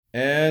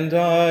And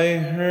I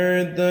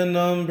heard the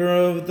number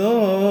of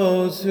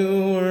those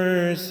who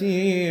were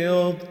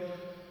sealed,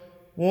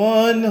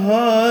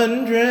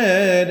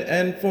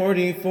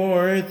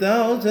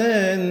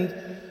 144,000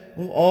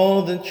 of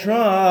all the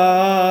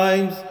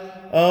tribes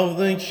of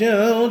the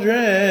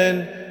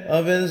children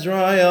of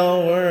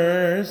Israel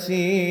were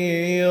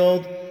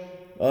sealed.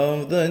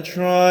 Of the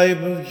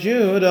tribe of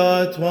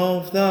Judah,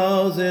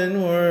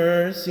 12,000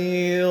 were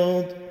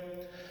sealed.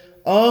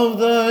 Of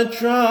the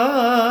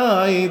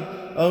tribe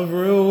of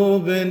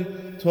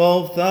Reuben,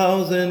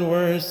 12,000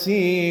 were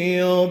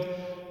sealed.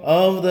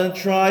 Of the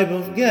tribe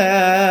of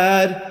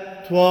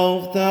Gad,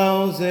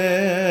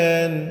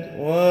 12,000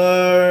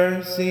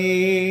 were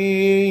sealed.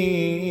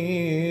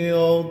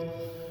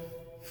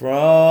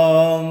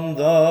 From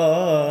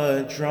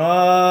the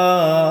tribe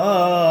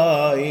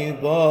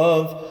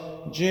of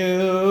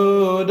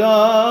Judah,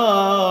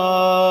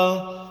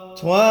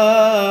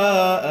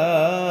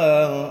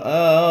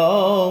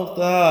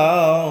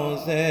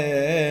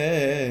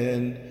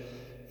 12,000.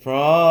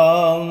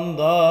 From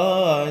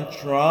the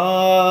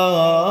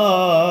tribe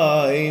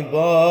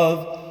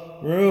of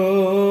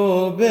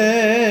Reuben,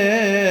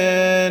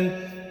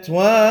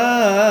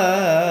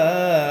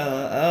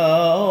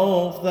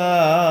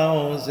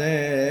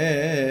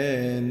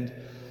 12,000.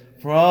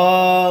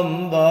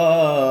 From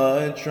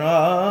the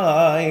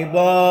tribe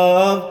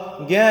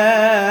of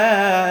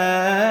Gad,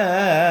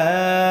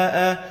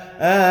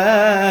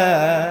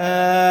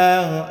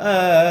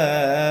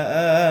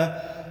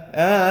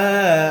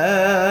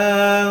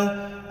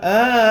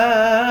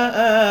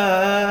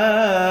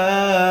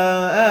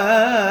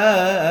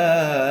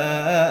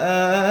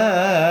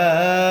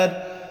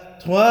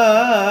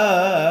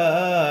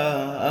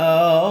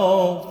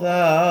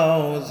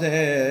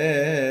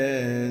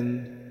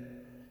 12,000.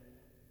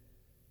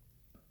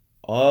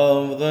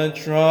 Of the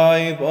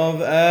tribe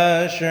of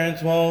Asher,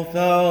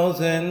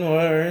 12,000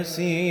 were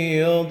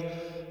sealed.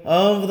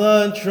 Of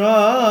the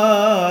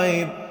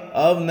tribe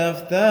of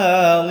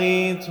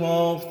Naphtali,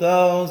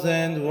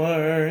 12,000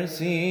 were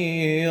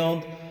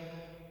sealed.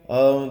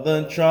 Of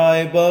the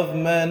tribe of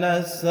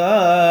Manasseh,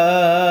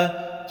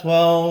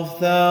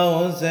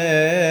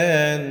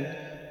 12,000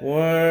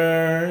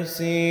 were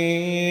sealed.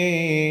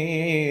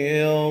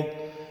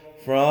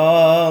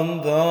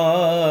 From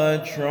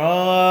the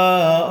tribe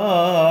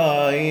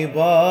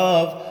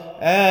of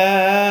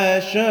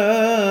Asher,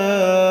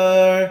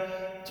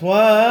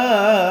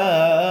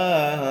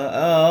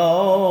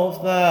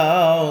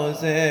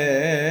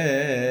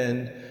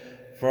 12,000.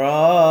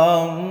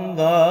 From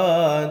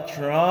the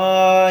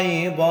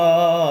tribe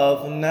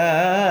of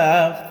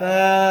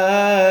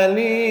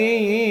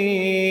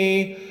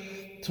Naphtali,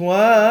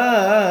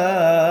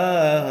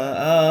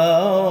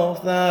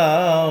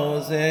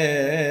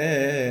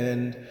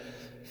 12,000.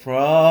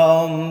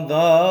 From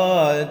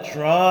the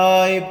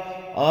tribe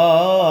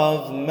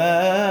of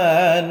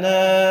Manasseh,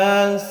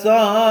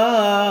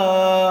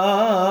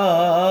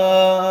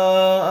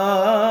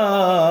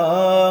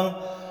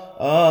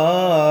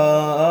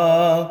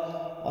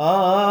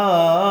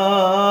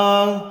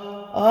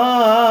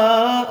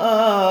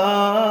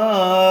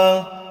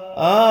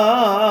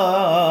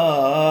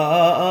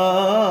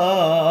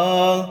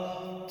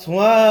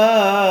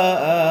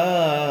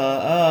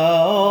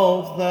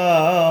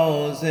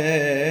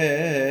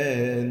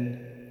 12,000.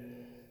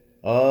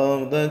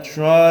 Of the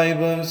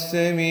tribe of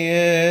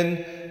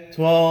Simeon,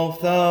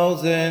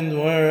 12,000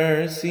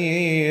 were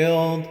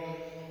sealed.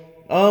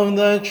 Of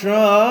the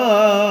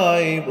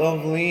tribe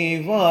of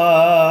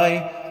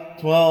Levi,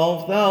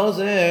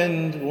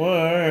 12,000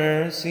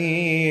 were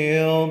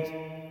sealed.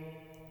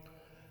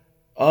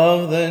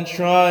 Of the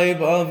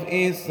tribe of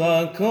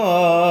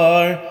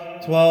Issachar,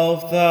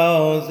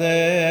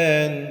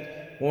 12,000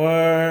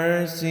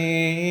 were sealed.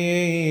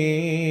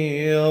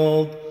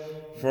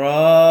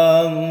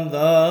 From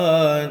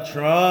the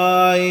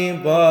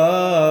tribe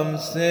of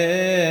Simeon,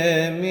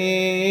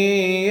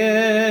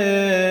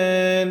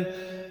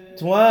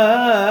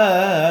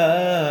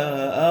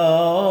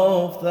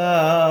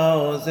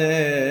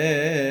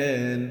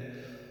 12,000.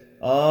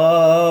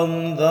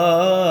 Of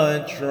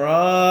the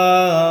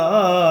tribe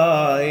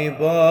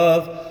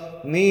of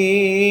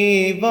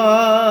Levi,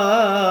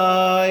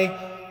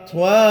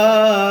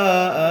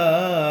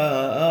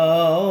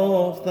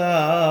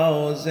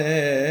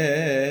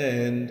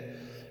 12,000.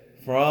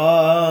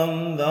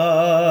 From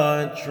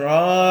the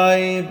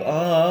tribe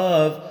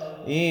of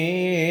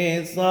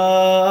Issachar,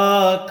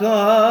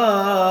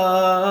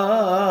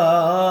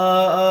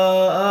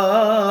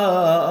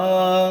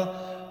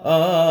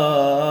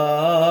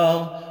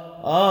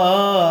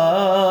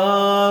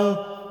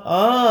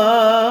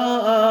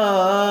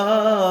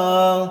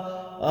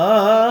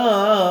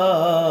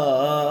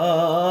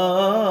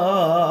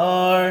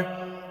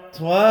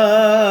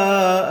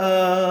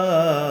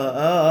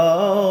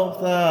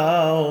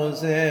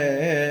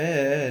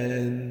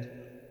 12,000.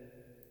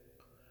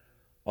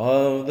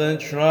 Of the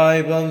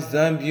tribe of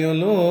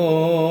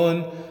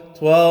Zebulun,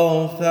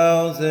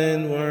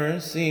 12,000 were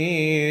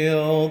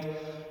sealed.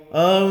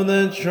 Of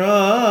the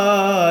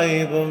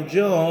tribe of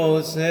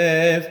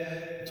Joseph,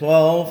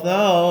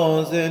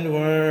 12,000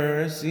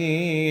 were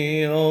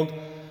sealed.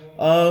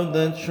 Of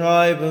the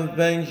tribe of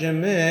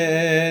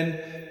Benjamin,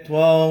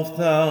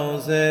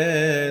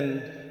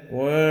 12,000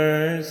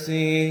 were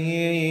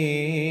sealed.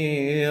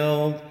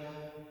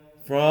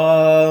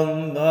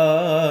 From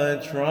the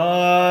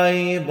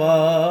tribe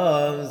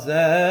of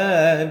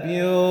Zebulun,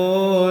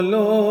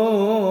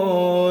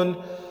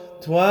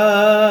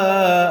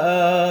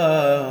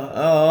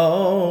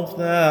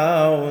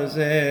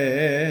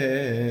 12,000.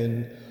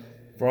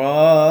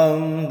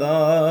 From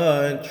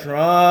the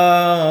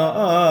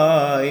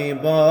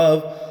tribe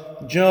of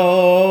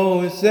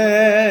Joseph,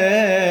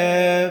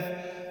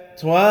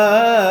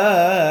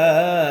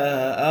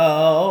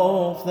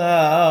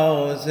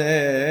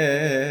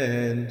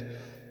 12,000.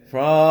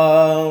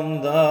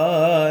 From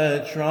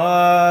the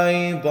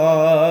tribe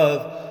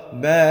of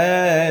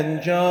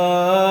Benjamin,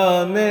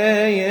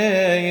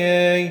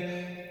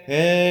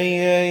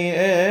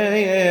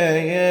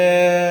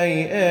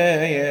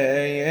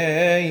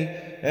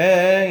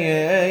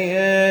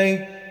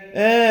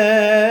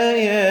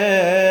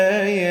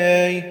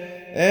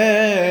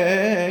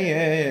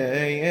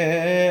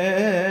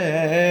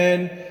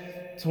 and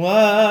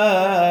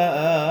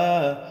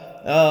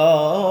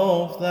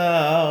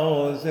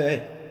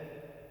 12,000.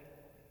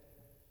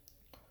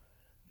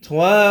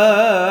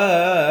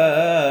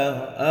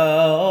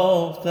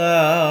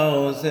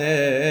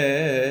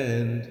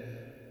 12,000.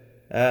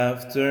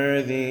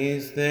 After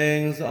these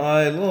things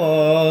I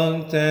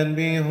looked, and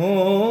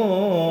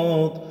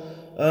behold,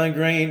 a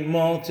great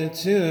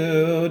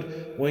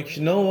multitude, which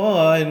no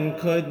one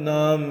could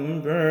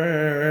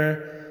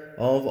number,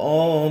 of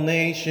all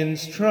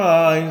nations,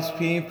 tribes,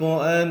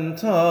 people, and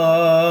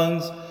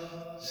tongues,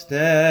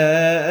 standing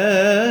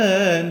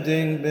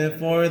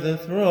before the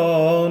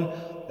throne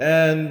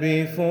and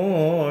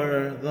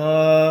before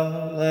the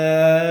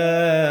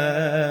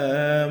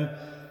Lamb,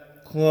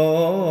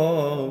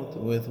 clothed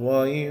with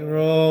white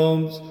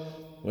robes,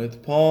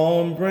 with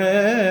palm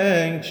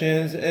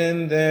branches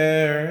in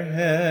their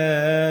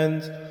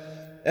hands,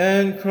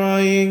 and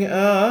crying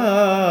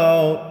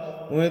out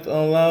with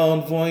a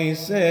loud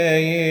voice,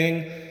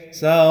 saying,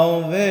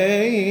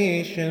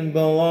 Salvation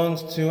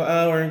belongs to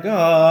our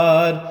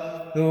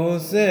God, who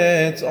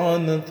sits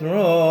on the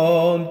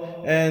throne,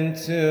 and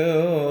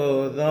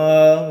to the